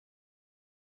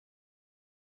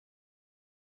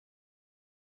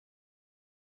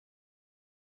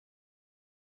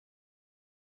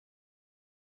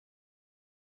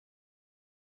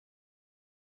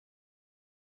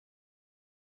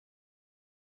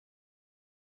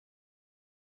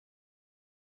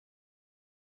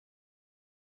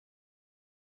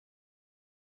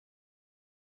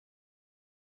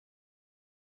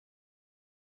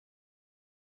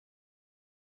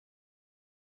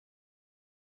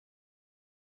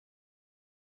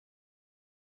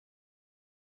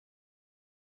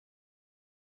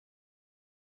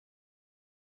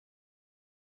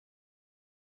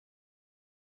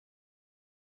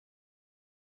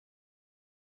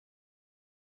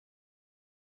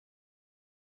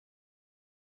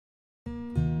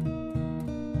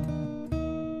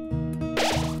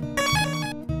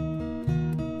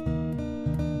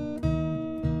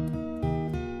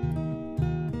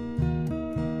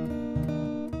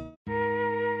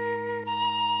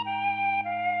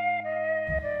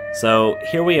So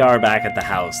here we are back at the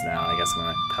house now. I guess I'm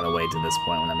going to cut away to this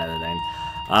point when I'm editing.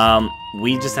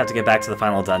 We just have to get back to the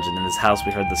final dungeon. In this house,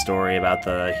 we heard the story about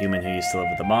the human who used to live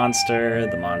with the monster.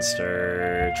 The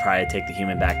monster tried to take the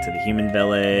human back to the human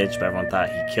village, but everyone thought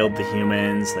he killed the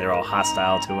humans. They were all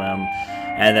hostile to him.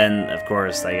 And then, of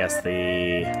course, I guess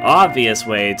the obvious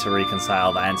way to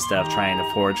reconcile that instead of trying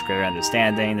to forge greater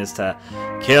understanding is to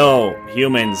kill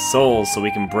humans' souls so we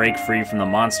can break free from the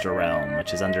monster realm,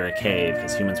 which is under a cave,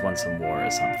 because humans want some war or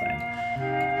something.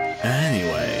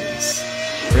 Anyways,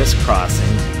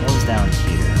 crisscrossing goes down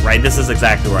here. Right, this is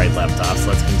exactly where I left off, so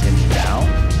let's continue now.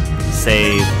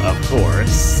 Save, of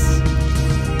course,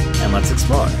 and let's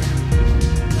explore.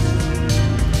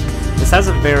 This has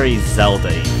a very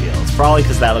Zelda-y feel. It's probably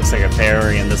because that looks like a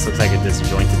fairy and this looks like a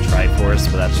disjointed Triforce,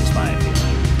 but that's just my feeling.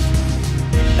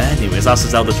 Anyways, also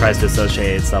Zelda tries to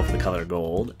associate itself with the color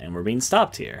gold, and we're being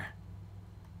stopped here.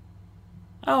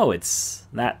 Oh, it's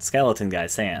that skeleton guy,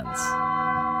 Sans.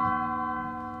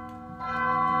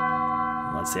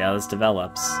 Let's see how this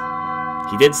develops.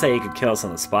 He did say he could kill us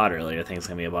on the spot earlier. I think it's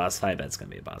going to be a boss fight, but it's going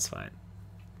to be a boss fight.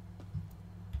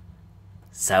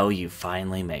 So you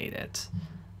finally made it.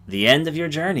 The end of your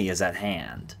journey is at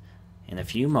hand. In a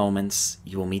few moments,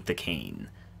 you will meet the king.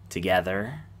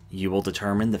 Together, you will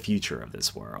determine the future of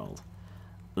this world.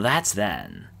 That's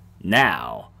then.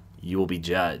 Now, you will be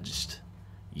judged.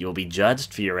 You will be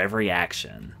judged for your every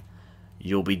action.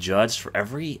 You will be judged for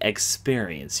every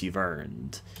experience you've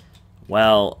earned.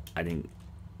 Well, I didn't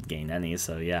gain any,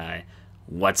 so yeah.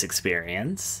 What's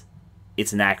experience?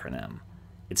 It's an acronym.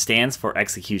 It stands for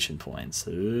execution points.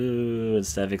 Ooh,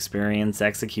 instead of experience,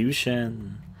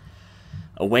 execution.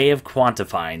 A way of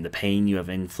quantifying the pain you have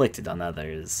inflicted on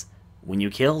others. When you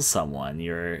kill someone,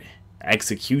 your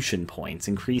execution points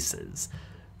increases.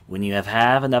 When you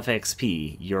have enough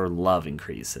XP, your love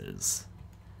increases.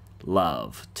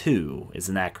 Love, too, is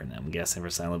an acronym. I'm guessing for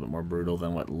something a little bit more brutal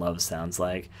than what love sounds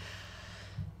like.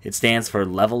 It stands for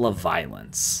level of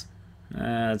violence.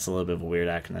 It's a little bit of a weird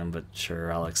acronym, but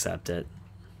sure, I'll accept it.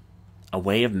 A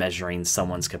way of measuring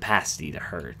someone's capacity to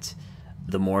hurt.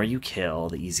 The more you kill,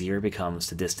 the easier it becomes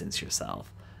to distance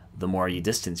yourself. The more you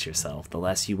distance yourself, the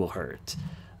less you will hurt.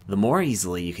 The more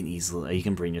easily you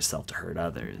can bring yourself to hurt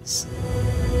others.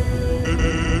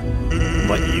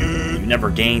 But you never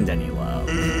gained any love.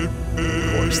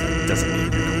 Of course, that doesn't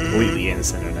mean you're completely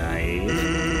innocent or naive.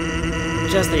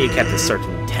 Just that you kept a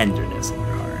certain tenderness in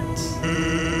your heart.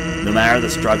 No matter the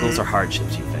struggles or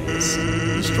hardships you face,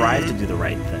 you strive to do the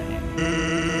right thing.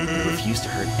 You refuse to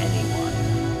hurt anyone.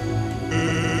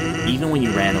 Even when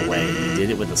you ran away, you did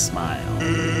it with a smile.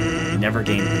 You never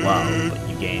gained love, but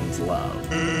you gained love.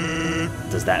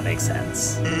 Does that make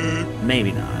sense?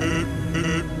 Maybe not.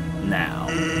 Now,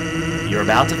 you're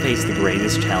about to face the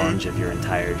greatest challenge of your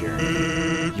entire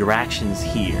journey. Your actions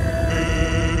here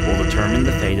will determine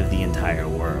the fate of the entire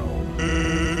world.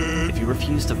 If you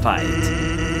refuse to fight,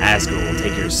 Asgore will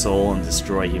take your soul and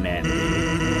destroy humanity.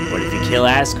 But if you kill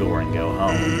Asgore and go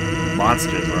home,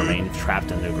 monsters will remain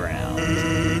trapped underground.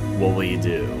 What will you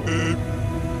do?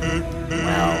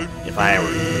 Well, if I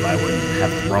were you, I would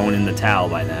have thrown in the towel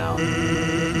by now.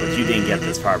 But you didn't get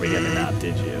this far beginning up,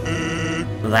 did you?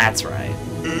 That's right.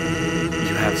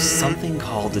 You have something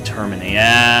called determination.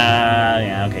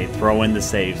 Yeah, okay, throw in the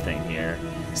save thing here.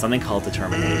 Something called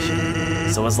determination.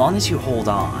 So as long as you hold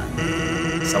on.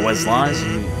 So as long as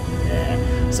you...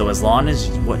 So as long as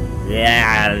what?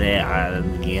 Yeah,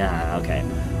 okay.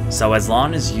 So as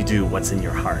long as you do what's in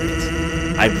your heart,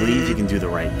 I believe you can do the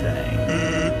right thing.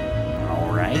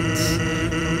 All right.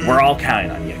 We're all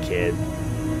counting on you, kid.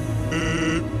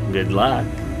 Good luck.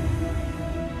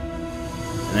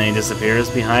 And then he disappears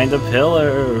behind a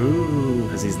pillar. Ooh,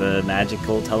 because he's the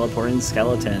magical teleporting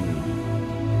skeleton.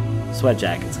 Sweat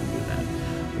jackets can do that.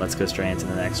 Let's go straight into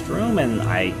the next room, and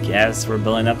I guess we're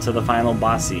building up to the final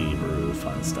bossy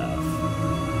fun stuff.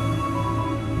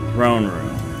 Throne room.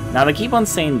 Now they keep on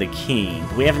saying the king,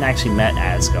 but we haven't actually met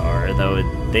Asgore, though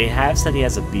they have said he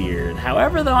has a beard.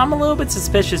 However, though, I'm a little bit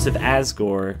suspicious if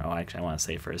Asgore... Oh, actually, I want to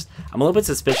say first. I'm a little bit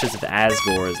suspicious if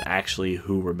Asgore is actually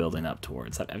who we're building up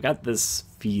towards. I've got this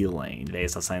feeling,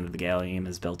 based on sign that the Golem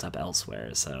is built up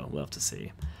elsewhere, so we'll have to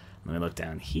see. Let me look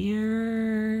down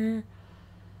here...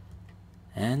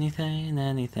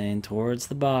 Anything towards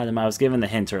the bottom. I was given the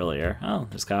hint earlier. Oh,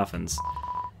 there's coffins.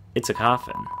 It's a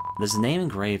coffin. There's a name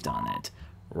engraved on it.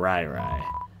 Rai.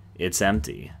 It's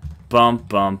empty.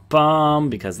 Bum,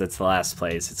 because that's the last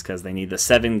place. It's because they need the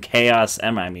 7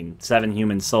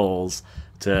 human souls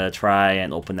to try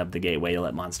and open up the gateway to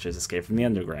let monsters escape from the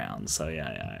underground. So,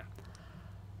 yeah.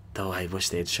 Though I wish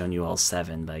they had shown you all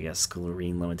 7, but I guess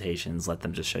screen limitations let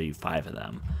them just show you 5 of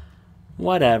them.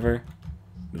 Whatever.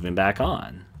 Moving back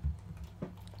on.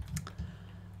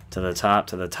 To the top,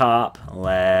 to the top.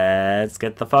 Let's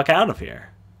get the fuck out of here.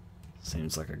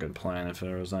 Seems like a good plan if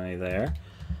there was any there.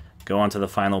 Go on to the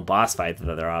final boss fight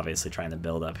that they're obviously trying to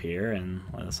build up here. And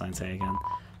what does the sign say again?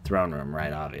 Throne room,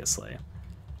 right, obviously.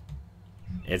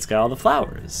 It's got all the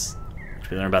flowers. Which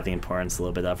we learn about the importance a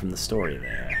little bit of from the story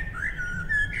there.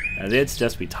 I did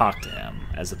suggest we talk to him,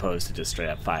 as opposed to just straight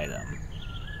up fight him.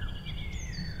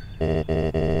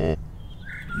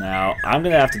 Now, I'm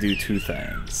going to have to do 2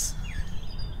 things.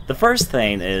 The first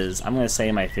thing is, I'm going to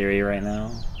say my theory right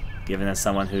now, given as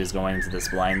someone who's going into this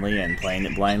blindly and playing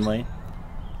it blindly.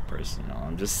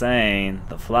 I'm just saying,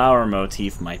 the flower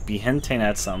motif might be hinting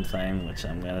at something, which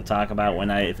I'm going to talk about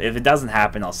when if it doesn't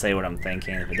happen, I'll say what I'm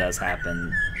thinking. If it does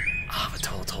happen, a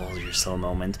total you're so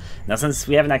moment. Now, since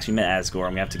we haven't actually met Asgore,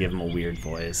 I'm going to have to give him a weird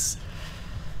voice.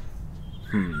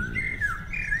 I'm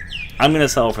going to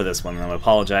settle for this one, and I'll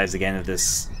apologize again if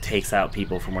this takes out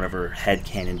people from whatever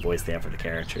headcanon voice they have for the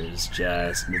characters,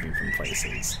 just moving from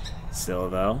places. Still,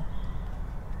 though.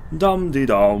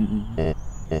 Dum-de-dum.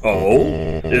 Oh,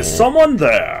 is someone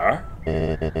there?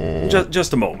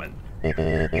 Just a moment.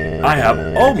 I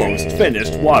have almost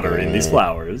finished watering these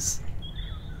flowers.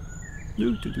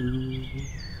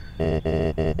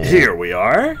 Here we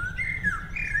are.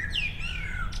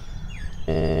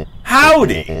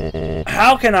 Howdy!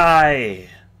 How can I...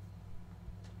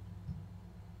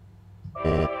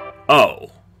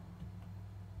 Oh.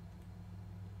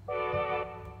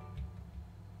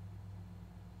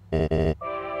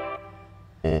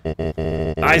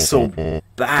 I so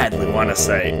badly want to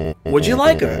say, would you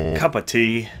like a cup of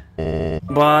tea?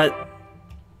 But...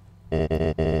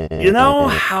 you know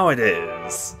how it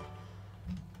is.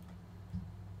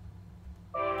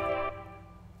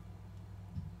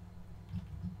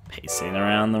 Pacing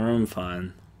around the room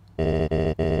fun.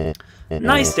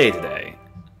 Nice day today.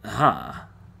 Huh.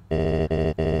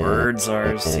 Birds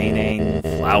are singing,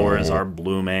 flowers are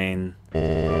blooming.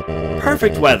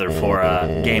 Perfect weather for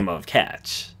a game of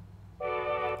catch.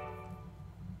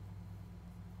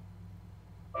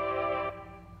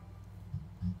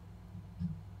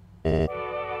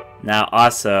 Now,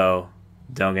 also,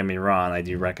 don't get me wrong, I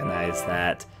do recognize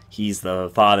that he's the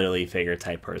fatherly figure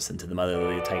type person to the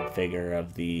motherly type figure of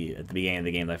at the beginning of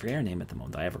the game. I forget her name at the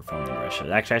moment. I have her phone number. I should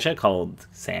have called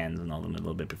Sans and all them a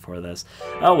little bit before this.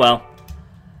 Oh well.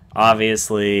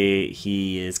 Obviously,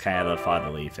 he is kind of the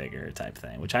fatherly figure type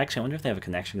thing. Which actually, I wonder if they have a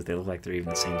connection because they look like they're even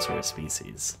the same sort of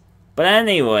species. But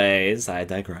anyways, I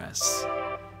digress.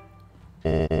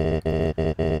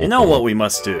 You know what we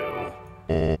must do?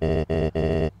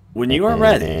 When you are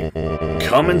ready,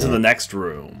 come into the next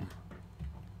room.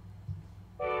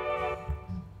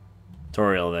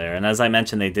 Tutorial there, and as I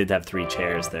mentioned, they did have 3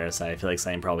 chairs there, so I feel like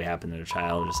something probably happened to a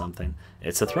child or something.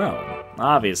 It's a throne,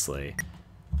 obviously.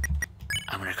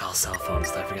 I'm gonna call cell phones,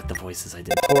 so I forget the voices I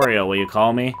did. Tutorial, will you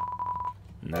call me?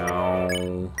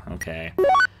 No. Okay.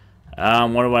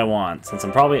 What do I want? Since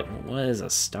I'm probably... what is a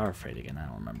star freight again? I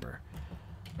don't remember.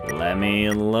 Let me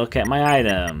look at my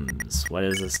items. What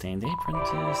is a stained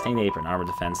apron? Stained apron, armor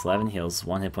defense, 11 heals,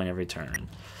 1 hit point every turn.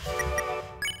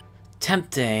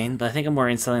 Tempting, but I think I'm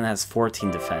wearing something that has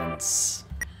 14 defense.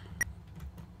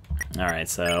 Alright,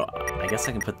 so I guess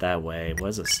I can put that away. What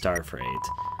is a star freight?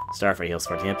 Star freight heals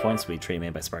 14 hit points. We trade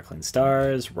made by sparkling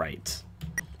stars. Right.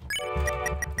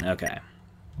 Okay.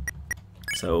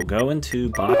 So go into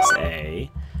box A,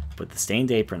 put the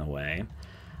stained apron away.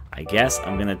 I guess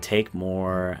I'm gonna take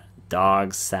more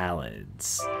dog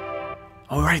salads.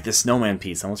 Oh right, the snowman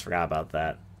piece. I almost forgot about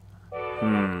that.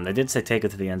 They did say take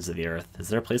it to the ends of the earth. Is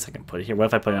there a place I can put it here? What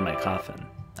if I put it in my coffin?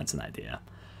 That's an idea.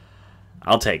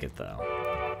 I'll take it, though.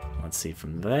 Let's see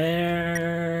from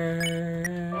there.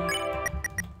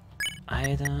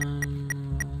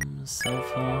 Items, cell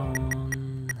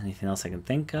phone, anything else I can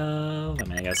think of? I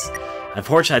mean, I guess...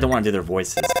 unfortunately, I don't want to do their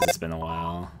voices because it's been a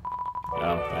while.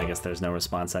 Oh, I guess there's no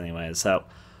response anyway, so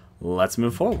let's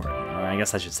move forward. I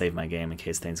guess I should save my game in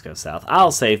case things go south.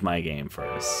 I'll save my game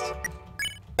first.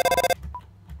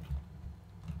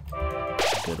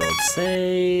 Good old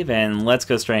save, and let's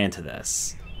go straight into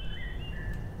this.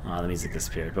 Oh, the music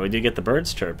disappeared, but we do get the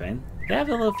birds chirping. They have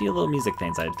a few little music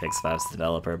things I'd fix if I was the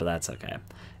developer, but that's okay.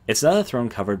 It's another throne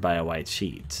covered by a white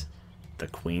sheet. The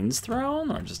queen's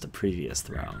throne, or just a previous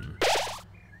throne?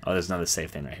 Oh, there's another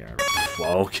save thing right here.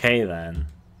 Okay, then.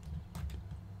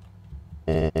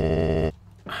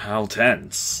 How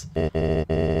tense.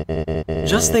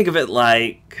 Just think of it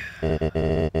like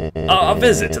a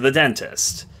visit to the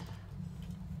dentist.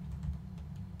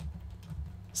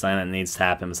 Something that needs to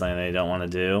happen, something they don't want to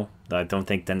do. Though I don't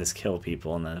think then just kill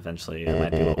people, and then eventually it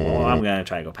might be, well, I'm going to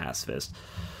try to go pacifist.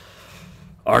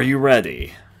 Are you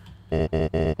ready?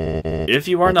 If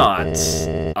you are not,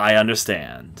 I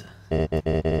understand.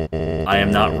 I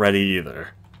am not ready either.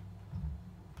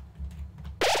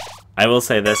 I will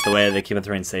say this, the way they keep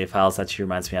throwing save files actually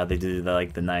reminds me how they do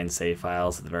the 9 save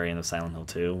files at the very end of Silent Hill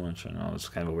 2, which I know is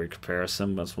kind of a weird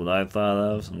comparison, but that's what I thought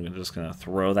of, so I'm just going to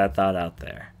throw that thought out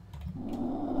there.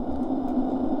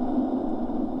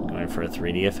 Going for a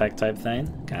 3D effect type thing?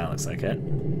 Kind of looks like it.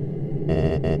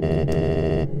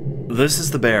 This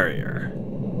is the barrier.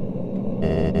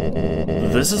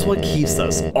 This is what keeps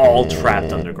us all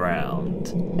trapped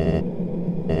underground.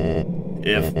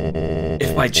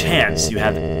 If by chance you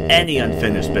have any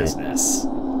unfinished business,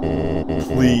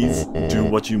 please do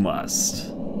what you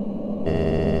must.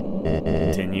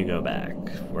 Continue, go back.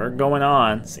 We're going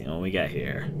on, see what we get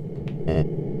here.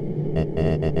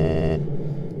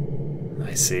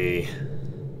 I see.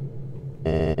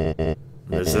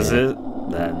 This is it,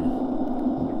 then.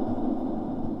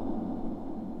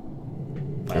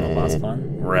 Final boss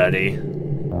fun? Ready.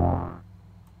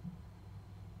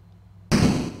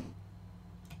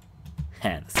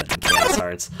 And sending chaos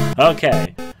hearts.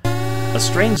 Okay. A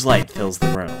strange light fills the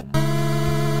room.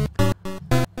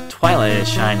 Twilight is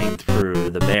shining through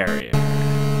the barrier.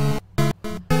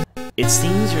 It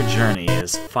seems your journey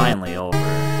is finally over.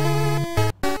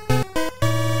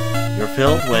 You're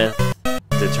filled with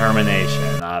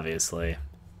determination, obviously.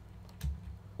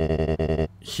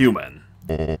 Human.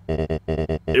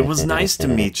 It was nice to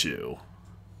meet you.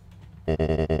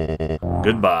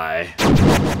 Goodbye.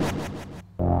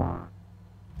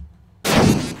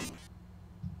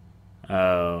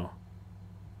 Oh.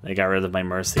 They got rid of my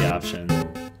mercy option.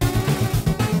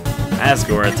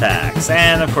 Asgore attacks.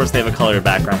 And of course they have a colored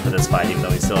background for this fight, even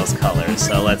though he still has colors.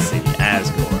 So let's see.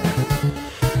 Asgore.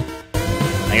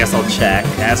 I guess I'll check.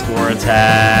 Asgore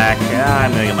attack. Yeah,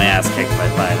 I'm gonna get my ass kicked if I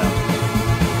fight him.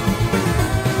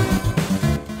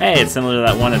 Hey, it's similar to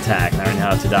that one attack. I already know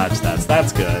how to dodge that, so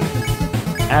that's good.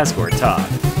 Asgore, talk.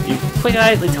 You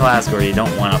quietly tell Asgore you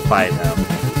don't want to fight him.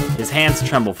 His hands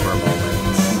tremble for a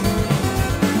moment.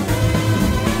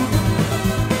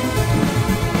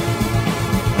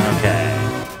 Okay.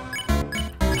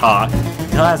 Talk.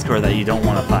 Tell Asgore that you don't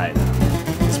want to fight him.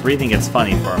 His breathing gets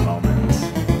funny for a moment.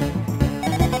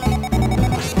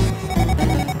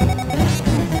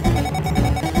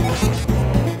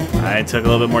 I took a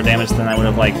little bit more damage than I would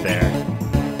have liked there.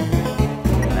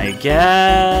 I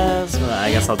guess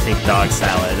I'll take dog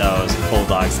salad. Oh, it's full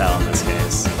dog salad in this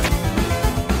case.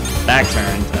 Back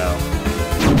turned. Oh.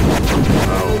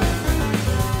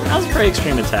 That was a pretty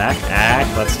extreme attack.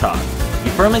 Let's talk.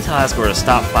 You firmly tell Asgore to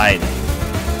stop fighting.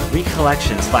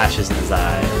 Recollection flashes in his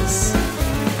eyes.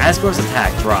 Asgore's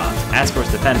attack dropped. Asgore's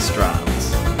defense dropped.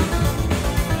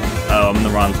 Oh, I'm in the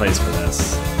wrong place for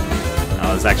this.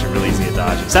 Oh, it's actually really easy to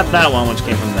dodge. Except that one, which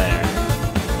came from there.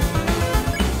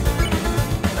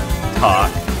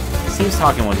 Talk. Seems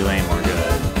talking won't do any more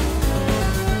good.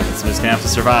 So I'm just gonna have to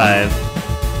survive.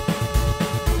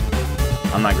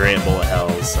 I'm not great at bullet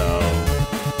hells, so...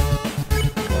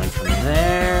 Going from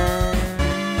there...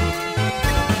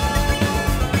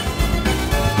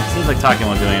 Seems like talking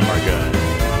won't do any more good.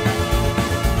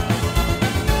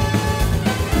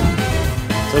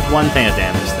 Took one thing of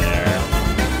damage there.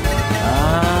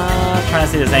 Trying to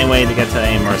see if there's any way to get to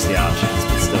any mercy options,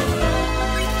 but still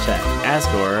though. Check.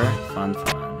 Asgore. Fun.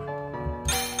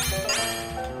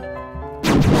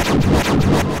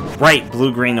 Right,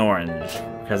 blue, green, orange.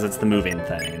 Because it's the moving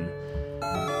thing.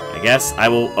 I guess I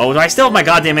will... Oh, do I still have my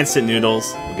goddamn instant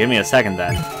noodles? Well, give me a second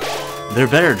then. They're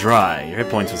better dry. Your hit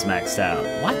points was maxed out.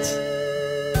 What?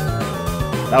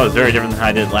 That was very different than how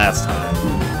I did last time.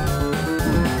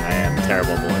 I am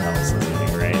terrible at bullet hells. This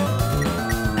isn't great.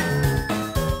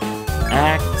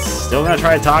 Act. Still gonna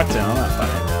try to talk to him. I'm not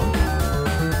fighting him.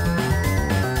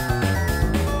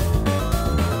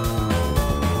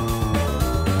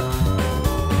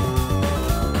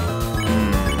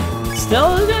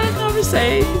 Still gonna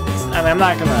conversate. I mean, I'm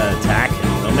not gonna attack him.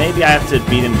 So maybe I have to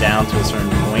beat him down to a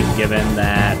certain point, given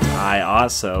that I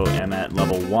also am at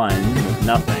level 1 with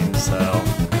nothing, so...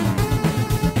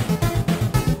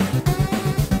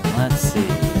 Let's see.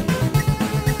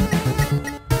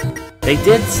 They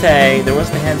did say, there was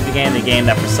the hint at the beginning of the game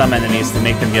that for some enemies, to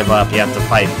make them give up, you have to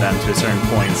fight them to a certain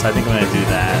point, so I think I'm going to do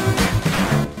that.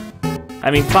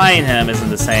 I mean, fighting him isn't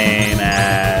the same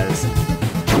as...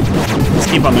 Just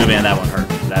keep on moving and that won't hurt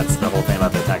me. That's the whole thing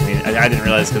about the attack. I didn't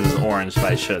realize because it was orange, but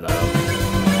I should have.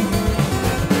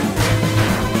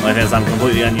 The only thing is I'm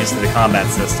completely unused to the combat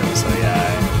system, so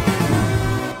yeah.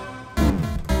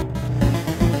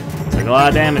 a lot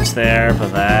of damage there, but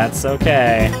that's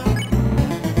okay.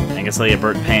 I guess I'll get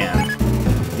burnt pan.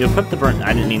 You equip the burnt...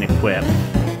 I didn't mean equip.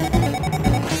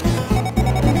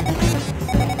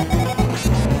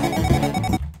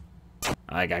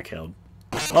 I got killed.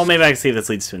 Well, maybe I can see if this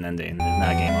leads to an ending. Not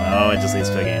a game over. Oh, it just leads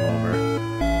to a game over.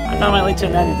 I thought it might lead to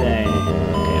an ending.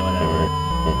 Okay,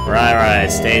 whatever. Right,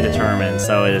 stay determined.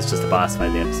 So it is just a boss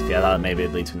fight. I thought maybe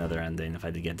it'd lead to another ending if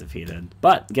I did get defeated.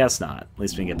 But, guess not. At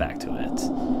least we can get back to it.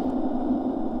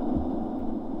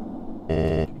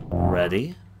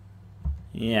 Ready?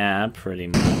 Yeah, pretty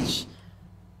much.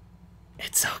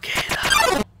 It's okay,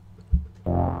 though.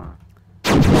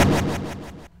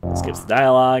 Skips the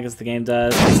dialogue as the game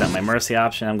does. Takes out my mercy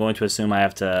option. I'm going to assume I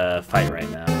have to fight right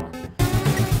now.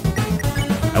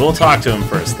 I will talk to him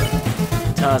first, though.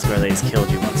 Tell Asgore that he's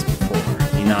killed you once before.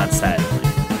 He nods sadly.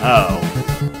 Oh.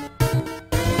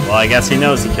 Well, I guess he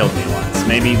knows he killed me once.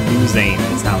 Maybe losing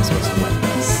is how I'm supposed to win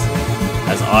this.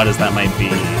 As odd as that might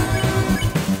be.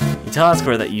 You tell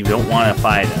Asgore that you don't want to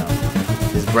fight him.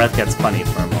 His breath gets funny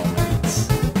for a moment.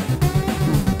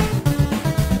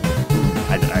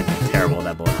 I'm terrible at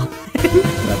that blow.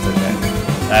 That's okay.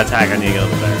 That attack I need to get a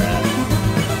little better at.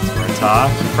 Asgore talk.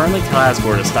 You firmly tell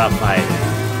Asgore to stop fighting.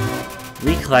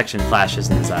 Recollection flashes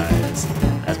in his eyes.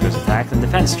 Asgore's attack and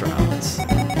defense drops.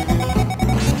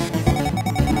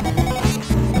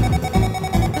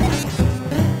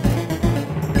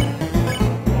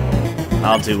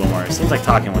 I'll do one more. Seems like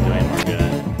talking won't do any more good.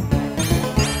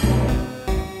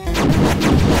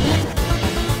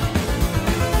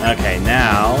 Okay,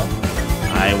 now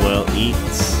I will eat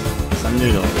some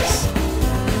noodles.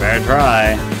 Better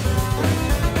try.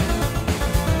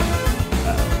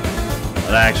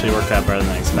 That actually worked out better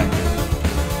than I expected.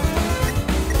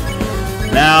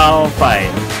 Now,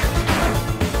 fight.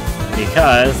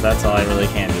 Because that's all I really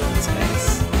can do in this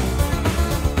case.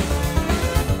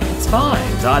 It's fine.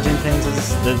 Dodging things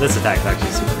is... This attack is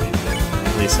actually super easy.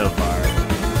 At least so far.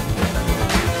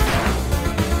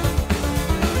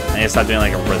 I need to stop doing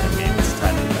like a rhythm game. It's a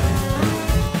timing thing.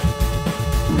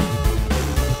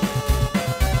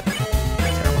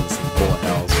 Terrible. This bullet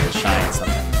hells will shine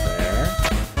sometimes there.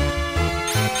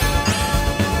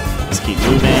 Just keep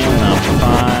moving and I'll be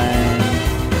fine.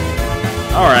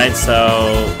 Alright, so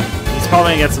he's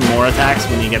probably gonna get some more attacks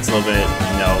when he gets a little bit,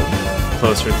 you know,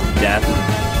 closer to death.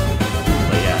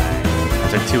 But yeah, I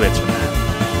took 2 hits from that.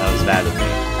 That was bad of me.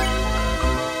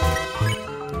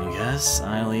 I guess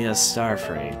I'll eat a star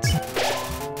freight.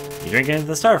 You drink into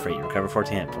the star freight, you recover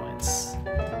 14 hit points.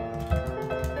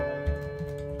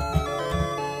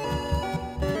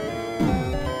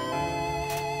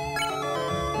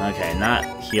 Okay, not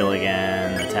heal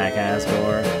again. Attack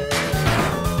Asgore.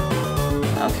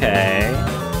 Okay.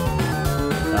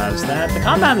 Dodge that. The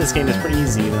combat in this game is pretty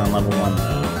easy even on level 1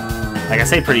 though. Like I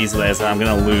say pretty easily, I said I'm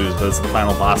gonna lose, but it's the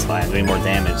final boss fight. I'm doing more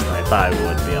damage than I thought I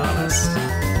would, to be honest.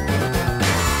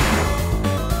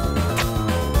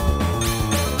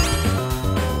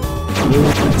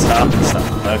 Move and stop and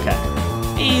stop. Okay.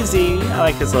 Easy. I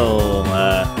like his little,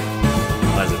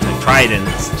 what is it, like trident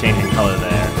changing color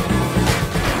there.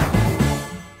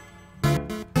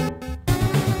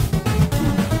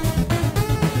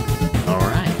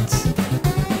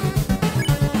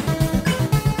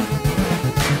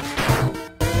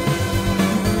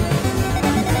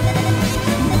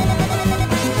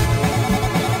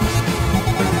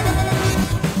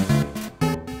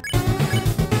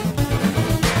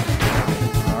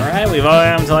 We've only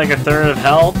up to like a third of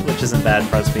health, which isn't bad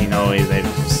for us being always. They've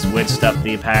switched up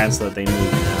the appearance so that they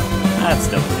move now. That's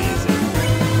still pretty easy.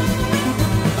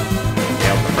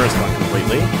 Failed the first one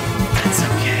completely. That's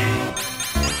okay.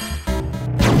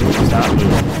 Stop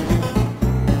moving.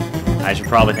 I should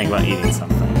probably think about eating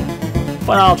something.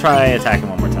 But I'll try attacking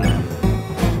one more time.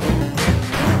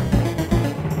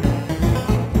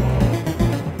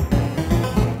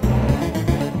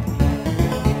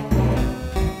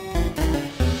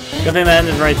 Good thing that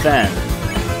ended right then.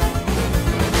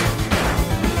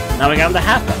 Now we got him to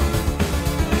half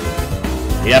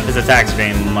health. Yep, his attacks are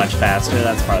getting much faster.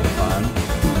 That's part of the fun.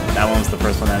 That one was the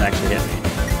first one that actually hit me.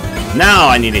 Now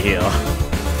I need to heal.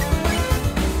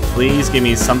 Please give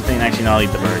me something. Actually, no, I'll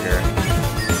eat the burger.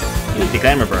 Eat the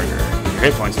glamour burger. Your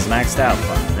hit points is maxed out.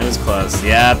 Fun. It was close.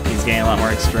 Yep, he's getting a lot more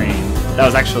extreme. That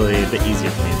was actually a bit easier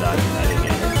for me to dodge than I did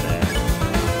get hit there.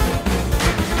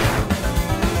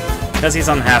 Because he's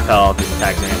on half health, his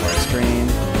attacks are getting more extreme.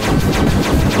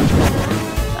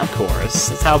 Of course,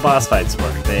 that's how boss fights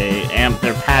work. They amp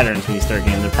their patterns when you start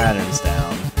getting their patterns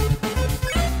down.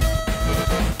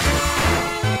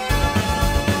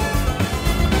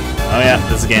 Oh yeah,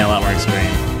 this is getting a lot more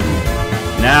extreme.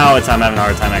 Now I'm having a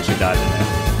hard time actually dodging it.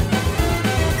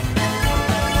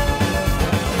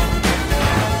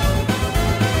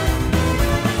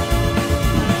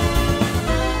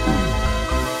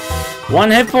 1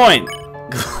 hit point!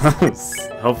 Close.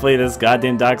 Hopefully this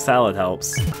goddamn dog salad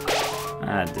helps.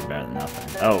 Ah, it did better than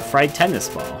nothing. Oh, fried tennis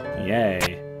ball. Yay.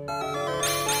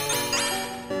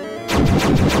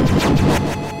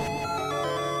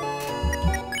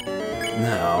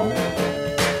 No.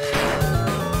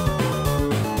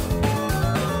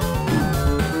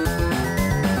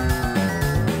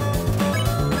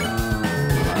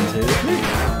 1, 2,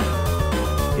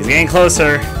 3. He's getting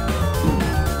closer.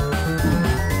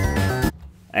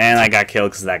 And I got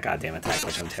killed because of that goddamn attack,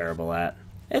 which I'm terrible at.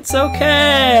 It's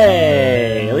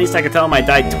okay! At least I can tell him I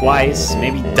died twice.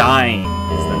 Maybe dying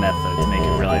is the method to make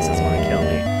him realize he doesn't want to kill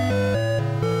me.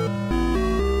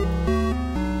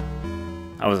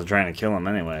 I wasn't trying to kill him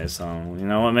anyway, so you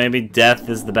know what? Maybe death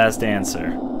is the best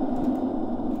answer.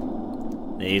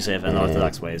 They usually have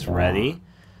unorthodox ways. Ready?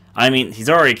 I mean, he's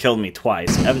already killed me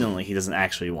twice. Evidently, he doesn't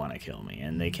actually want to kill me,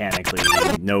 and mechanically,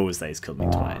 he knows that he's killed me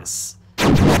twice.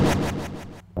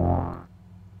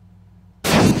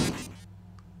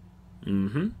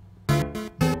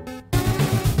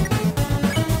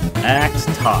 Act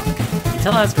talk. You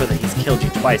tell Asgore that he's killed you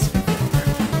twice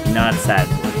before. He nods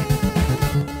sadly.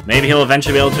 Maybe he'll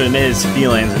eventually be able to admit his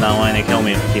feelings and not wanting to kill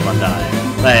me if I keep on dying.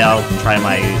 Hey, I'll try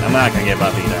my... I'm not gonna give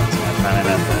up either. I'm just gonna try my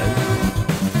method.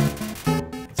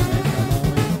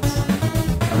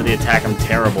 Under the attack I'm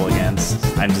terrible against.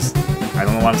 I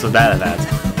don't know why I'm so bad at that.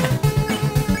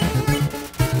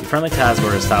 You friendly to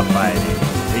Asgore to stop fighting.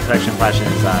 Reflection flashing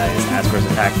in his eyes. Asgore's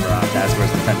attack dropped.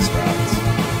 Asgore's defense dropped.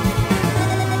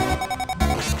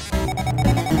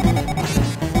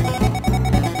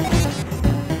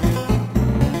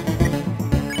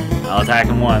 I'll attack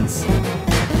him once.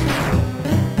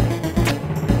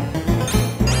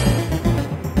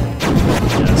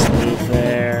 Just move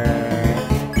there.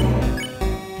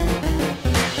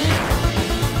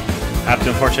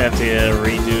 Unfortunately, have to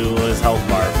redo his health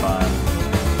bar fun.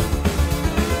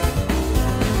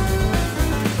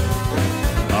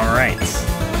 Alright.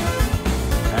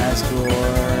 Asgore.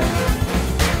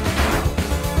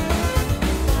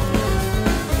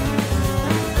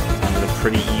 A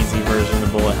pretty easy version of the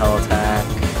bullet hell attack.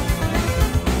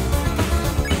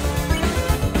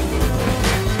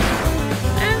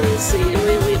 And let's see,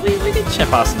 we did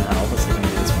chip off some health. Let's see if we can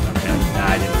do this one. Okay. Nah,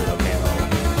 I didn't do it okay at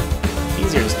all.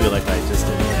 Easier to just do it like I just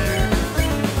did there.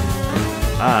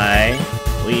 I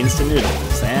leans to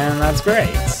noodles, and that's great.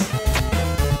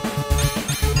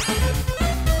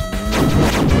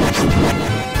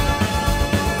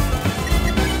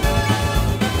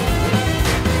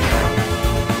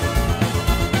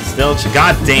 Still,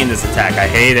 god dang this attack, I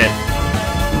hate it.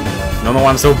 I don't know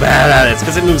why I'm so bad at it. It's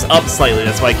because it moves up slightly,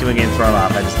 that's why I keep on getting thrown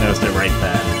off. I just noticed it right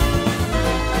then.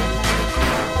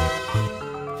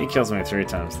 If he kills me 3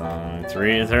 times though.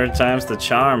 Third time's the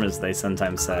charm, as they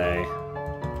sometimes say.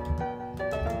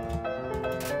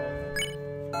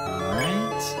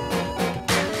 Alright.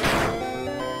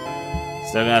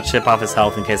 Still gonna chip off his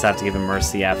health in case I have to give him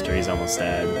mercy after he's almost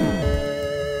dead.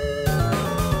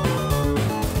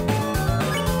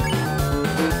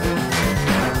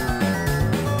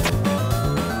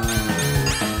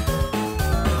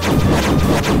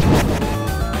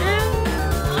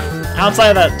 Outside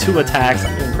of that 2 attacks,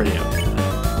 I'm doing pretty okay.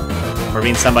 For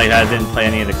being somebody that didn't play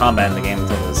any of the combat in the game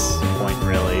until this point,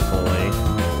 really, fully.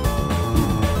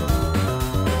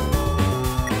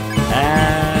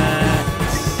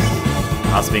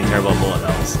 Also being terrible at bullet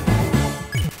hells.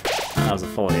 That was a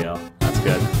full heal. That's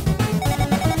good.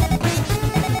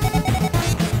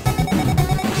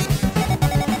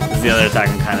 This is the other attack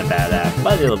I'm kind of bad at,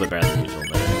 but a little bit better than usual.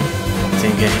 But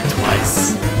didn't get hit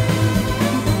twice.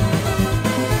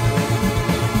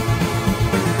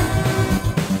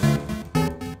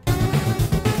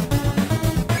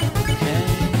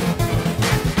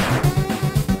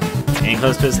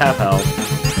 Close to his half health.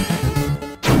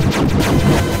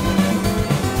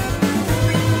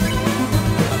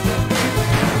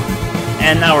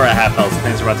 And now we're at half health, so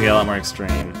things are about to get a lot more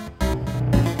extreme.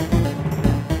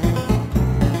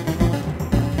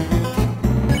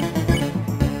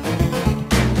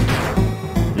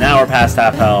 Now we're past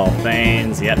half health.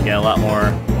 Things, yep, get a lot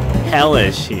more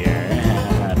hellish here.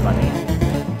 Funny.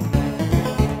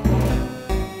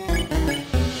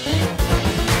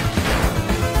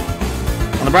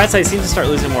 On the bright side, he seems to start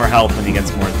losing more health when he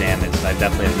gets more damage. I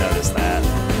definitely have noticed that.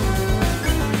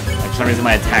 Like, for some reason,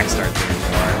 my attacks start doing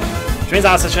more. Which means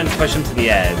I also shouldn't push him to the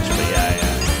edge, but yeah.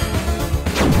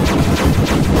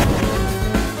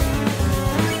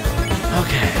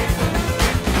 Okay.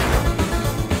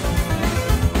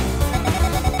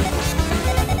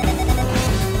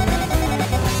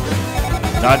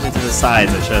 Dodging to the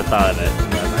sides, I should have thought of it,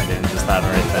 but I didn't just thought of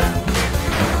it right then.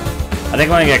 I think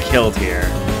I'm gonna get killed here.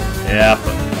 Yep,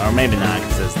 or maybe not,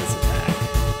 because there's this attack.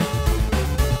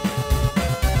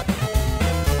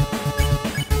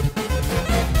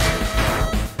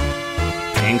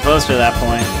 Getting closer to that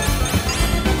point.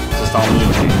 Just all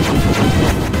moving.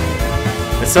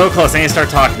 It's so close, I need to start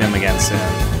talking to him again soon.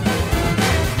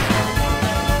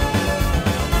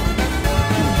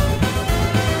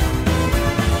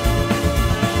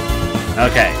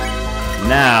 Okay,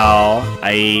 now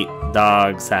I eat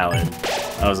dog salad.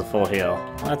 That was a full heal.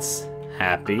 That's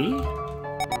happy.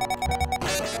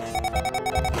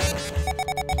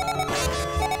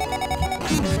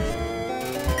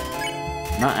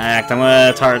 Not act. I'm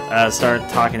gonna start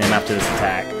talking to him after this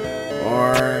attack.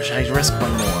 Or should I risk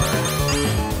one more?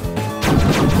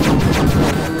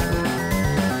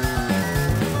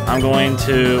 I'm going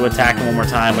to attack him one more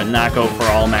time, but not go for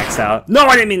all max out. No,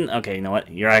 I didn't mean... Okay, you know what?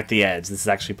 You're at the edge. This is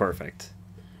actually perfect.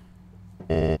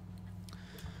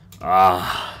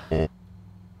 Ah.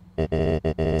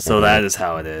 So that is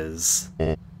how it is.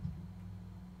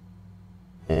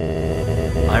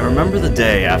 I remember the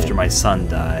day after my son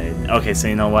died. Okay, so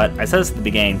you know what? I said this at the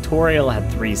beginning. Toriel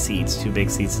had 3 seats. 2 big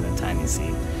seats and a tiny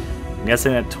seat. I'm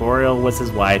guessing that Toriel was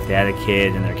his wife, they had a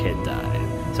kid, and their kid died.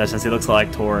 So since he looks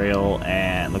like Toriel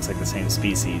and looks like the same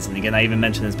species, and again, I even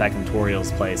mentioned this back in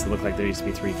Toriel's place, it looked like there used to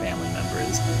be 3 family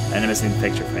members, and a missing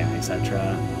picture frame,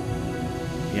 etc.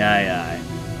 Yeah.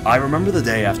 I remember the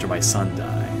day after my son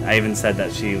died. I even said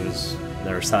that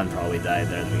their son probably died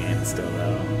there at the beginning still,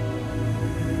 though.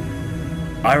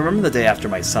 I remember the day after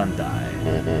my son died.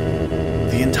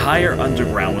 The entire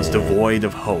underground was devoid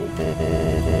of hope.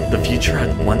 The future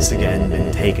had once again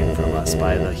been taken from us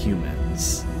by the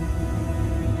humans.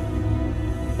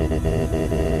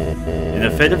 In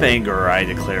a fit of anger, I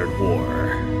declared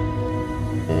war.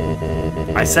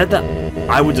 I said that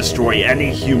I would destroy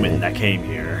any human that came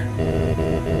here.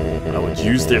 I would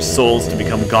use their souls to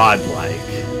become godlike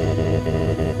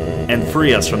and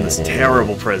free us from this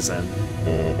terrible prison.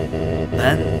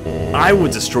 Then, I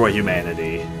would destroy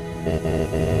humanity.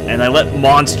 And I let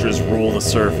monsters rule the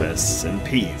surface in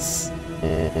peace.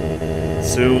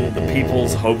 Soon, the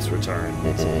people's hopes returned.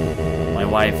 My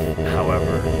wife,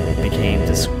 however, became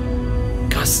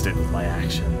disgusted with my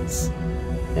actions.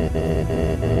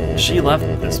 She left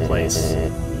this place,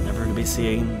 never to be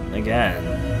seen again.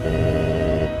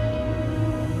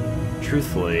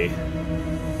 Truthfully,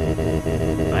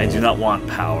 I do not want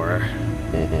power.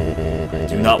 I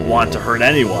do not want to hurt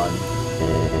anyone.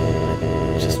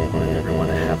 I just want everyone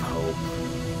to have hope.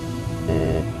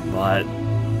 But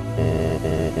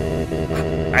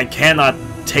I cannot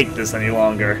take this any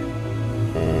longer.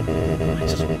 I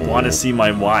just want to see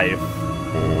my wife.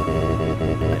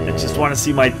 I just want to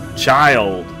see my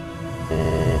child.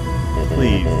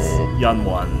 Please, young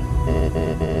one.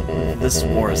 This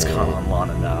war has gone on long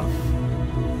enough.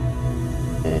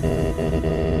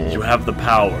 You have the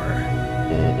power.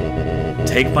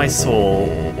 Take my soul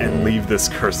and leave this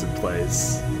cursed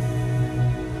place.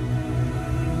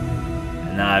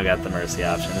 And now I've got the mercy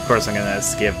option. Of course, I'm going to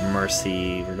skip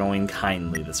mercy. We're going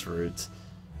kindly this route.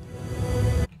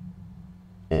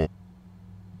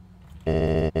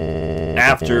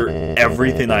 After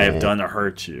everything I have done to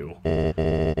hurt you,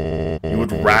 you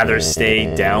would rather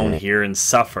stay down here and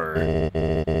suffer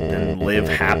than live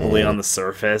happily on the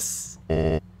surface?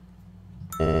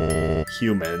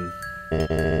 Human.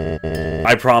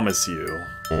 I promise you,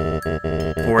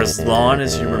 for as long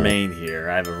as you remain here,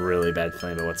 I have a really bad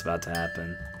feeling about what's about to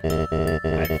happen.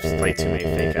 I just played too many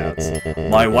fake outs.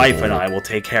 My wife and I will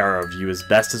take care of you as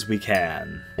best as we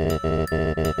can.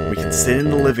 We can sit in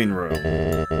the living room,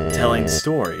 telling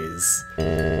stories,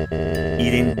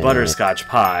 eating butterscotch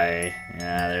pie.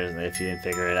 Yeah, if you didn't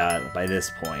figure it out by this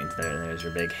point, there's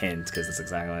your big hint, because that's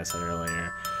exactly what I said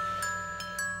earlier.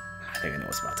 I think I know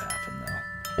what's about to happen, though.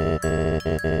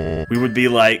 We would be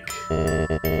like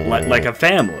a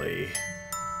family.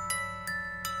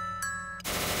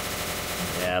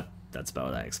 Yep, that's about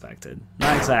what I expected.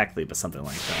 Not exactly, but something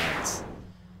like that.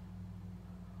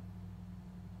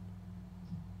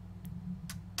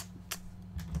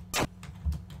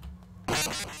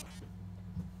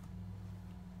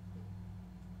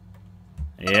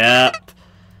 Yep.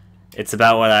 It's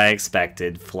about what I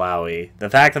expected, Flowey. The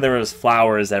fact that there was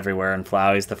flowers everywhere and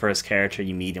Flowey's the first character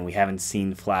you meet and we haven't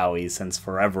seen Flowey since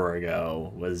forever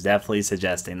ago was definitely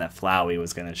suggesting that Flowey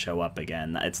was going to show up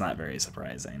again. It's not very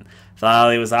surprising.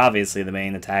 Flowey was obviously the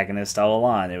main antagonist all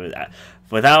along. It was,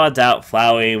 without a doubt,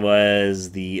 Flowey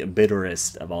was the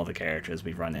bitterest of all the characters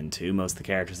we've run into. Most of the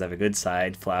characters have a good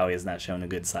side. Flowey has not shown a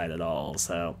good side at all,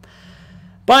 so...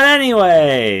 But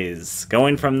anyways,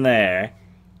 going from there...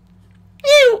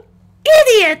 You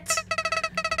idiot!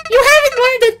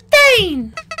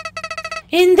 explain!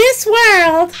 In this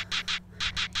world,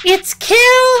 it's kill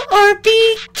or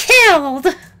be killed!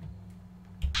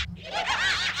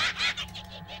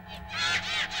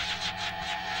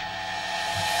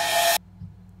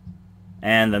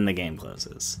 And then the game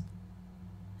closes.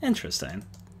 Interesting.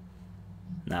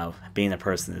 Now, being a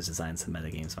person who's designed some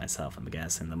metagames myself, I'm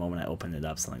guessing the moment I open it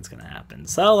up, something's going to happen.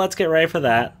 So let's get ready for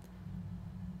that.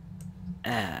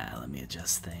 Let me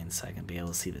adjust things so I can be able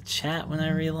to see the chat when I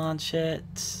relaunch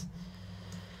it.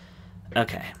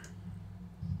 Okay.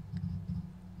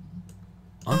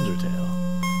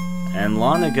 Undertale. And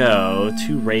long ago,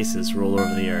 two races ruled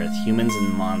over the earth, humans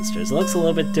and monsters. It looks a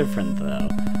little bit different, though.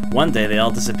 One day, they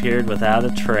all disappeared without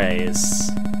a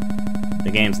trace.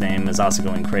 The game's name is also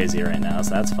going crazy right now,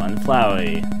 so that's fun.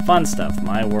 Flowey. Fun stuff.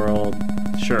 My world.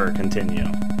 Sure, continue.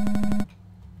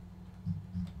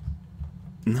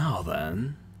 Now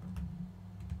then.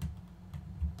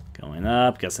 Going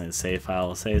up. Guessing the save file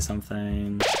will say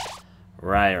something.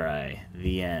 Right.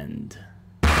 The end.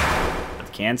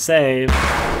 But can't save.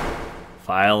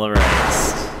 File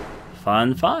erased.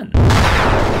 Fun.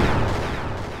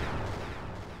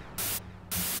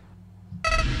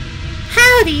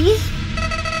 Howdy!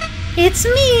 It's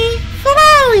me,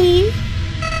 Flowey!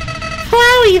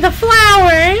 Flowey the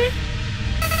flower!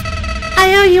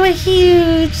 I owe you a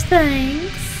huge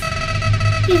thanks.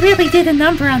 You really did a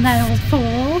number on that old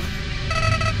fool.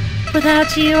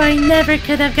 Without you, I never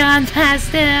could have gone past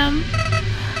him.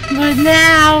 But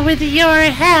now, with your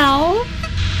help,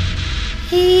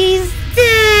 he's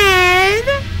dead!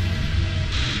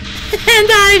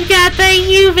 And I've got the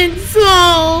human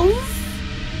souls!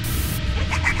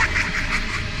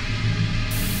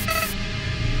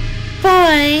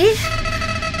 Boy,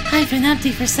 I've been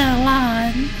empty for so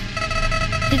long.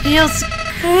 It feels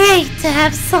great to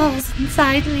have souls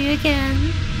inside me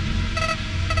again.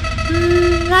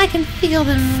 I can feel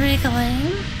them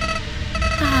wriggling.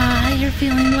 Ah, you're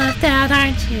feeling left out,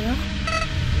 aren't you?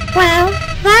 Well,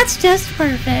 that's just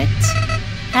perfect.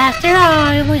 After all,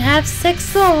 I only have 6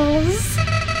 souls.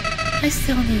 I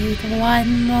still need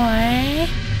 1 more.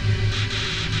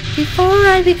 Before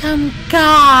I become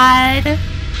God.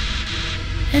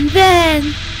 And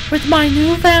then, with my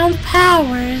newfound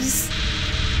powers,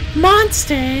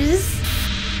 monsters,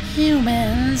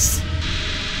 humans,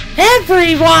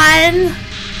 everyone,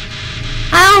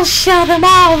 I'll show them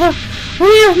all the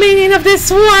real meaning of this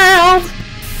world!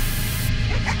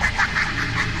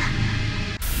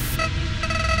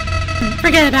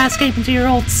 Forget about escaping to your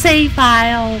old save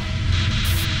file.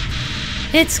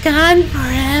 It's gone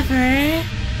forever.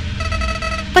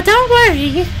 But don't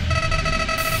worry.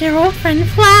 Your old friend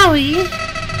Flowey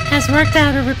has worked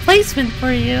out a replacement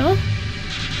for you.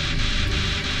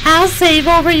 I'll save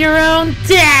over your own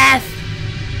death.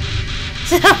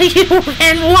 So you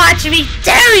can watch me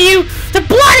tear you to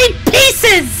bloody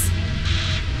pieces!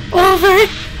 Over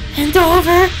and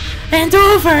over and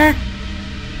over.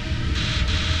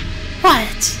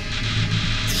 What?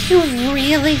 Do you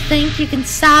really think you can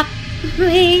stop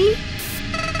me?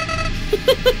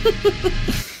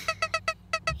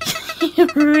 You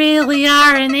really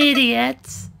are an idiot.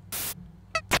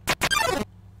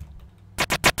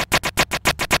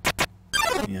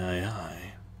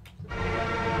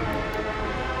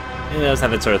 It does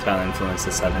have its earthbound influence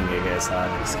to 7 gigas.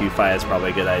 SKU-Fi is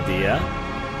probably a good idea.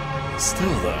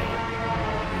 Still, though,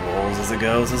 rolls as it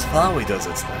goes as Flowey does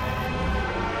its thing.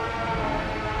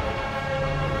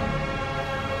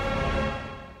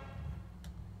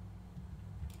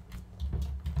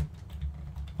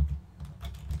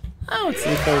 Oh, it's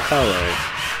in full color.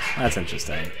 That's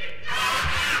interesting.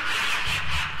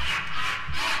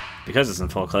 Because it's in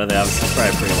full color, they obviously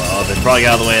spread pretty well. They probably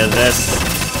got out of the way of this.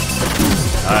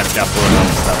 Oh, it's got bullet hell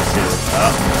stuff too.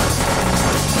 Oh.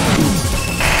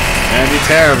 Gonna do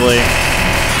terribly.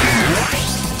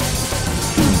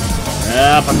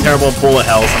 Yep, I'm terrible at bullet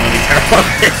hell, so I'm gonna be terrible at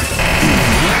it.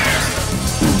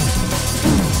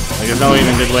 Like, there's no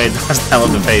even good way to dodge hell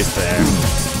in the face there.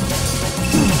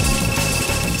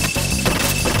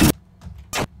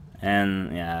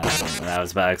 And, yeah, that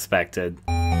was about expected.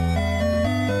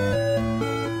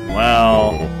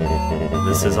 Well,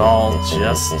 this is all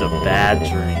just a bad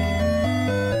dream.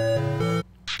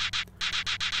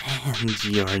 And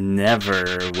you're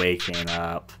never waking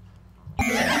up. Of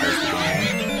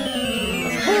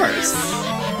course.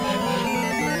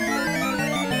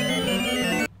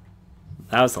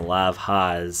 That was a lot of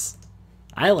ha's.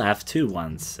 I laughed too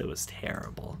once. It was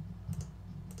terrible.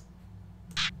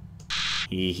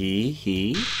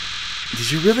 He.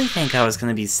 Did you really think I was going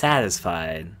to be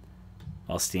satisfied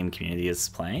while Steam Community is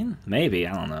playing? Maybe,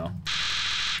 I don't know.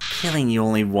 Killing you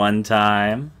only one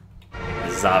time.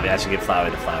 This is obvious. I should give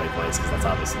Flowey the Flowey voice because that's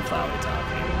obviously Flowey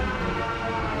talking.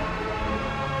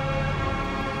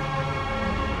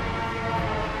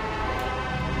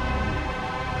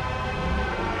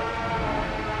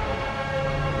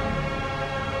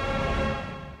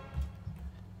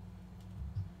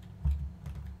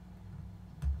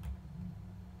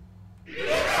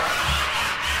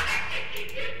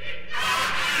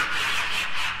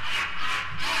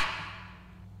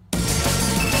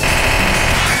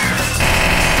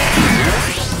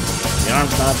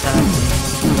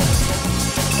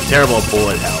 Terrible at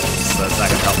bullet hell, so that's not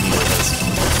gonna help me with this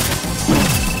one.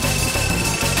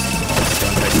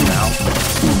 Don't take him out.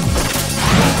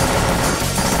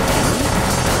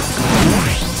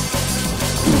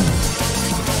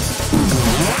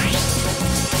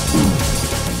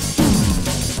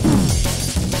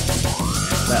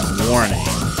 There's that warning.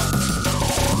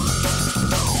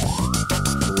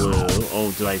 Blue.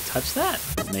 Oh, do I touch that?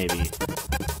 Maybe.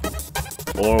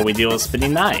 Or we deal with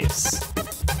spinning knives.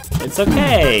 It's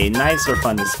okay. Knives are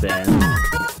fun to spin.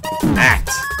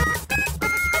 Act.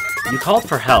 You called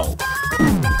for help.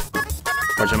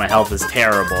 Unfortunately, my health is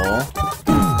terrible.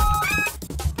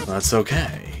 That's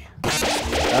okay.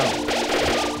 Oh.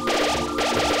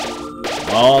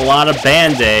 Well, a lot of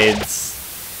band-aids.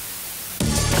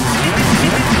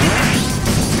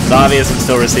 It's obvious I'm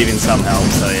still receiving some help,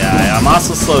 so yeah. I'm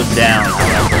also slowed down,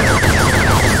 however.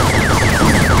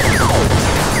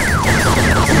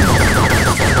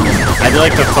 I do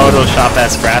like the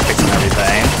Photoshop-esque graphics and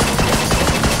everything.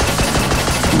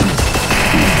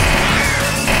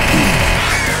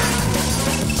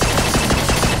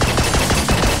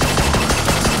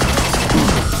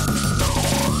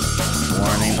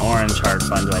 Warning, orange heart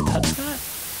fun. Do I touch that?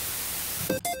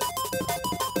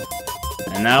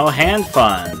 And now hand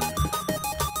fun.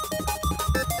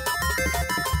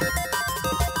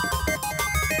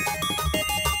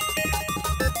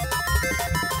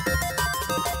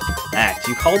 Act.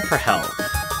 You called for help.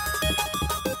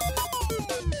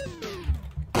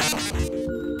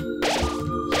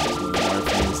 More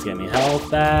things to get me health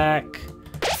back.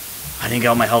 I didn't get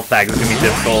all my health back. This is gonna be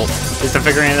difficult. Just to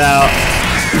figuring it out.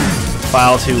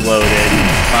 File 2 loaded.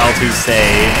 File 2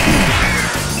 saved.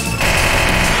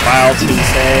 File 2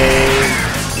 saved.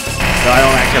 No, I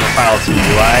don't actually have a file 2,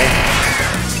 do I?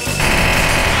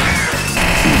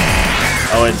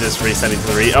 Oh, it just reset me to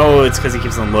the oh, it's because he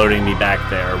keeps on loading me back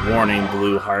there. Warning,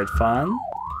 blue hard fun.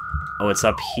 Oh, it's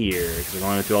up here, because we're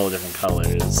going through all the different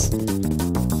colors.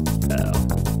 Oh.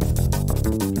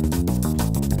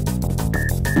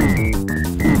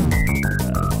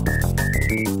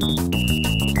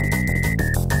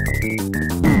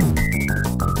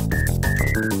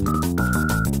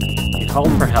 You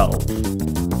called for help.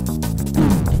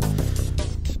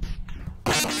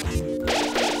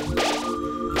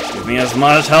 As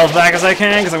much health back as I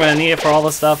can, because I'm going to need it for all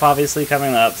the stuff obviously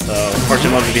coming up, so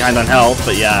unfortunately I'm behind on health,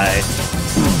 but yeah,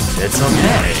 it's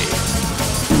okay.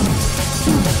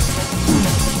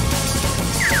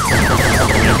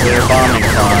 Nuclear bombing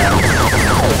fun.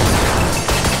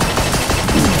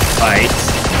 Fight.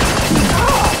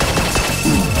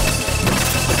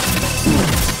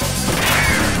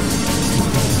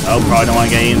 Oh, probably don't want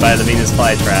to get eaten by the Venus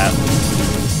flytrap.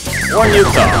 Or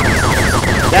nuke dog.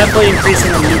 Definitely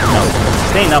increasing the nuke note.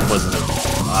 Staying up was an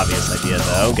obvious idea,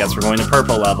 though. Guess we're going to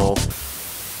purple level.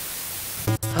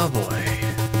 Oh boy.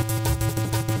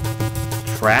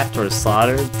 Trapped or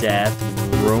slaughtered, death,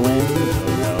 ruin,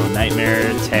 oh no,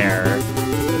 nightmare, terror.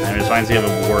 And it reminds me of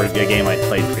a game I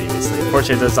played previously.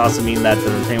 Unfortunately, it does also mean that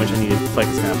the thing which I need to click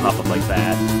is going to pop up like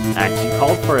that. Act, you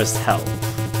called for his help.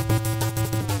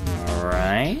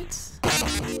 Alright.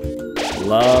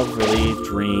 Love, relief,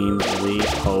 dreams, relief,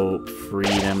 hope,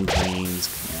 freedom, dreams.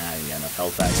 Yeah, you got enough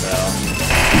health back though.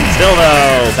 Still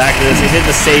though, back to this. He did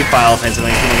the save file thing, so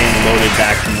then people getting loaded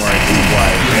back from where I just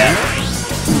was. Yeah.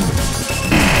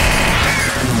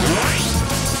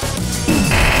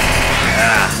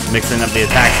 Ah, mixing up the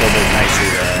attacks a little bit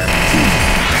nicely there.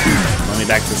 Let me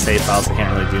back to the save file, so I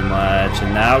can't really do much.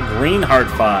 And now green heart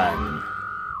fun.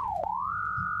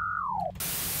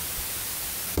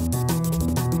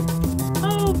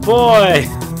 Boy!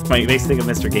 Makes me think of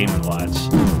Mr. Game & Watch.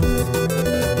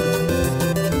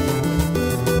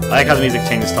 I like how the music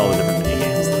changes to all the different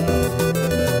minigames,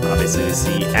 though. Obviously, we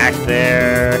see Act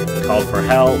there, called for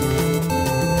help.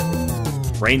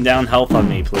 Rain down health on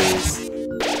me, please.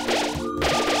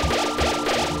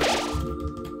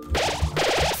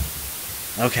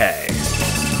 Okay.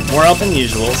 More health than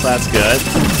usual, so that's good.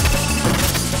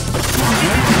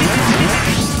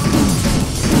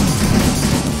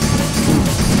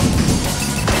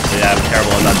 Yeah, I'm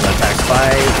terrible at that attack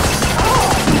fight.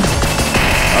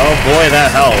 Oh boy,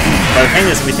 that helped. But the thing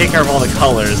is, if we take care of all the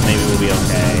colors, maybe we'll be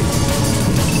okay.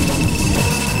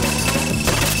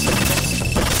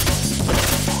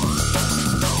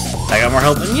 I got more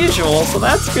health than usual, so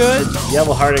that's good.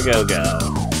 Yellow heart a go-go.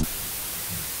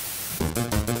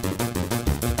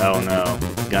 Oh no,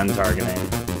 gun targeting.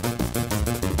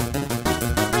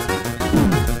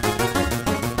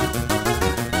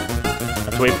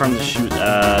 Have to wait for him to shoot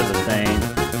the thing.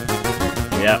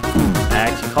 Yep.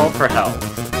 Act, you called for help.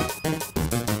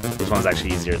 This one's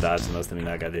actually easier to dodge than most of them.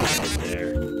 I got it right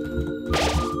there.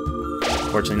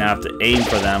 Fortunately, now I have to aim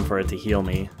for them for it to heal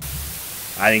me.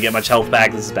 I didn't get much health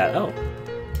back. This is bad. Oh.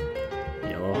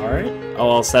 Yellow heart? Oh,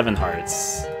 all 7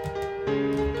 hearts.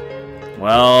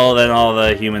 Well, then all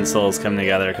the human souls come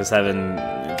together because 7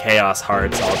 chaos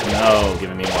hearts all come. Oh,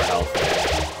 giving me more health there.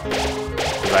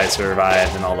 Because I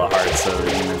survived, and all the hearts of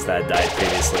the humans that died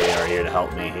previously are here to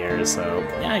help me here. So,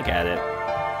 yeah, I get it.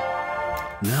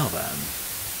 Now then.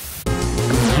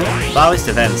 Flowey's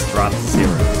defense dropped to 0.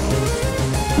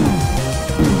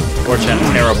 Fortune,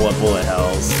 I'm terrible at bullet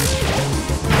hells.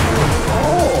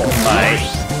 Fight.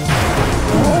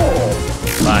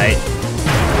 Fight.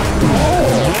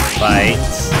 Fight.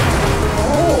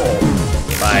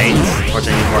 Fight.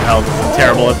 Fortune, I need more health. I'm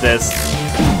terrible at this.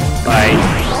 Fight.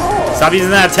 Stop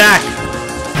using that attack!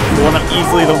 The one I'm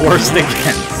easily the worst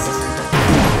against.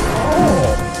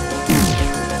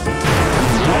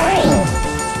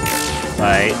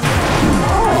 Fight.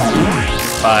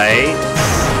 Fight.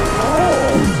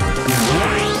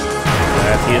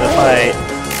 That's the fight.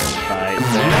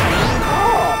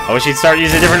 I wish he'd start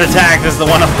using a different attack. This is the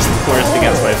one I was the worst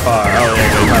against by far. Oh, there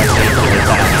goes my attack.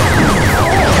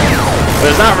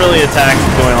 There's not really attacks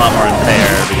going a lot more in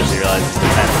there because he realizes his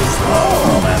defense is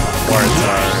low and the forts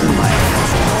are my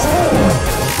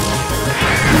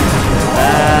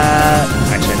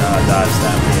actually, no, I dodged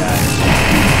that, but yeah.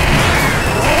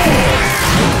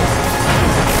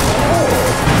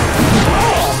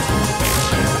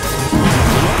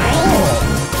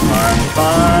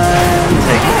 Fun.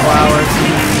 Take the flower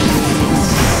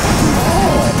seeds.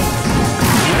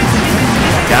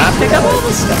 Gotta pick up all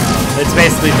the stuff. It's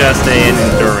basically just an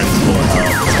endurance bullet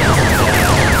health.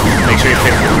 Make sure you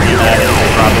pick the green that is.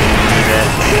 They probably need it.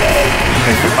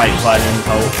 Pick the fight button,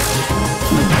 hope.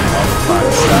 All the fun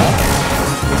stuff.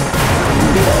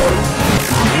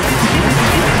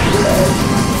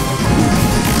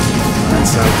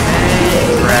 That's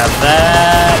okay. Grab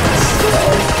that.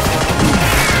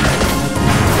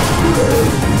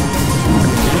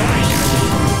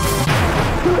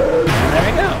 And there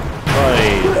we go.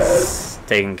 Boys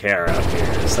taken care of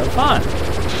here. So fun.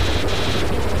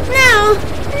 No!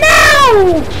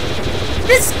 No!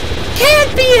 This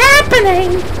can't be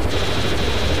happening!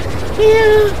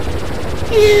 You...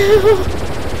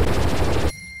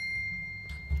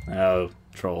 Oh,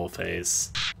 troll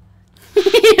face.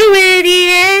 You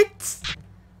idiot!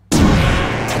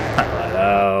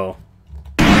 Hello.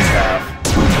 Stuff.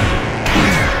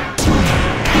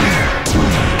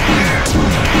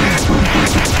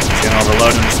 He's gonna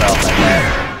overload himself, I bet.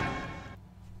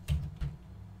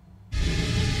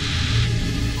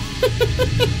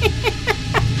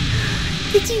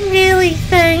 Did you really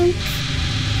think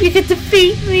you could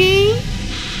defeat me?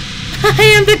 I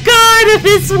am the god of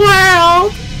this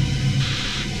world!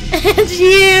 And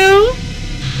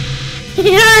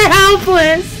you're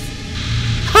helpless!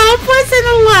 Hopeless and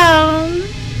alone!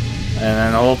 And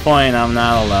then the whole point, I'm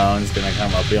not alone, is gonna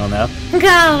come up, you'll know.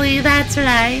 Golly, that's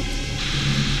right.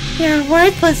 You're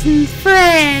worthless and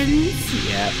friends.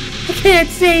 Yep. I can't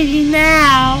save you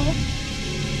now.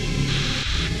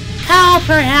 Call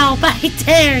for help, I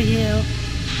dare you.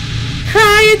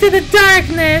 Cry into the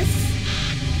darkness.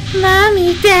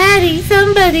 Mommy, Daddy,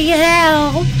 somebody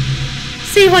help.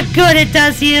 See what good it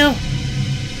does you.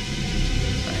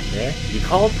 Right there. You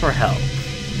called for help.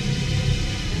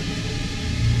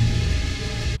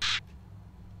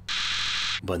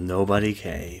 But nobody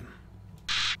came.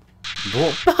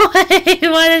 Boy,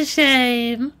 what a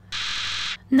shame.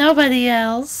 Nobody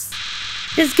else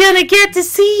is gonna get to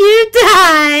see you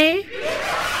die.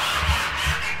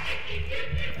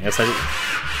 I guess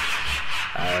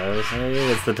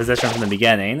it's the position from the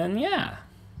beginning, and yeah.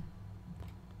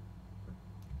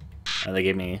 Oh, they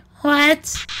gave me...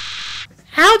 What?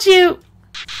 How'd you...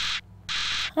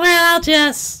 Well, I'll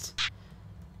just...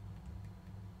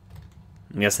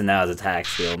 I'm guessing now his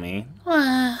attacks heal me.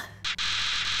 Where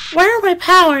are my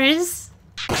powers?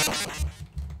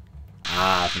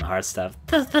 Ah, from the heart stuff.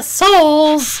 The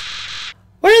souls!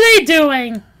 What are they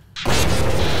doing?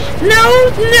 No!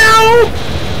 No!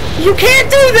 You can't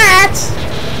do that!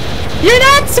 You're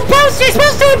supposed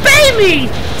to obey me!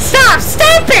 Stop!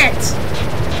 Stop it!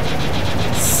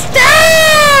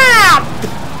 Stop!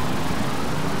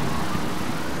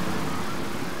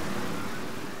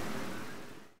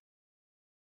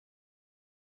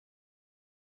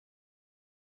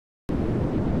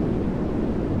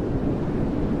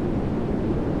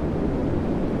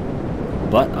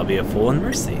 But I'll be a fool in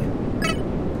mercy.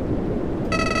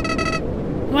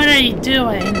 What are you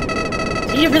doing?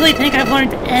 Do you really think I've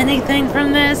learned anything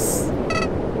from this?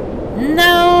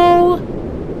 No!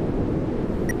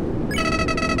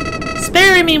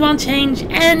 Sparing me won't change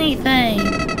anything.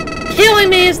 Killing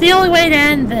me is the only way to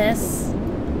end this.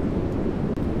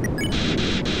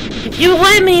 If you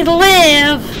let me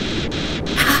live,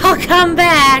 I'll come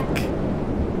back.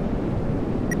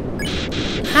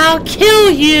 I'll kill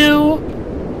you.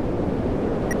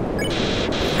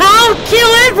 I'll kill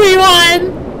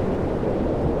everyone.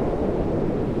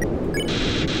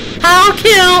 I'll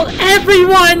kill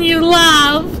everyone you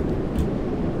love.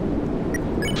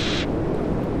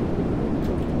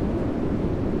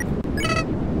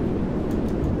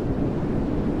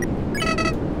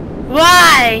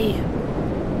 Why?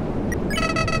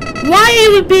 Why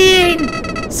are you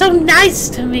being so nice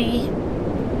to me?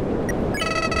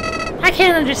 I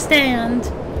can't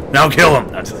understand. Now kill him!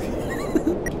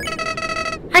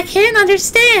 I can't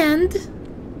understand.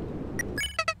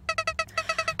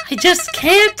 I just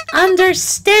can't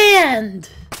understand.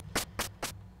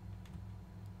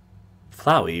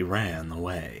 Flowey ran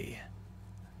away.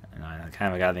 And I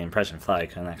kind of got the impression Flowey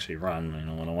couldn't actually run. You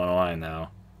know, what do I know?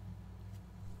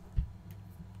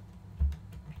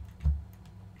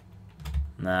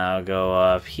 Now go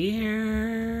up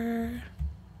here.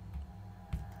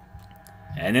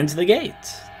 And into the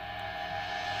gate.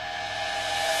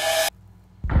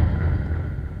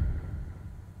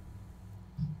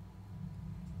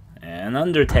 And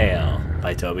Undertale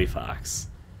by Toby Fox.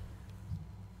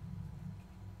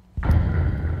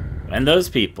 And those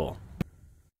people.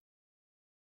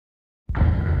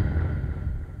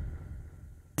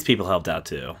 These people helped out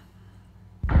too.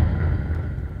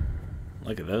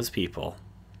 Look at those people.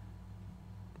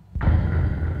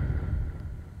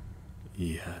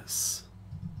 Yes.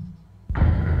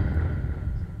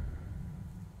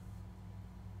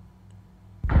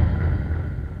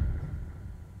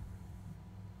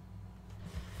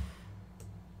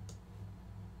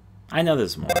 I know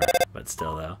there's more, but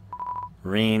still though.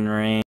 Rain, rain.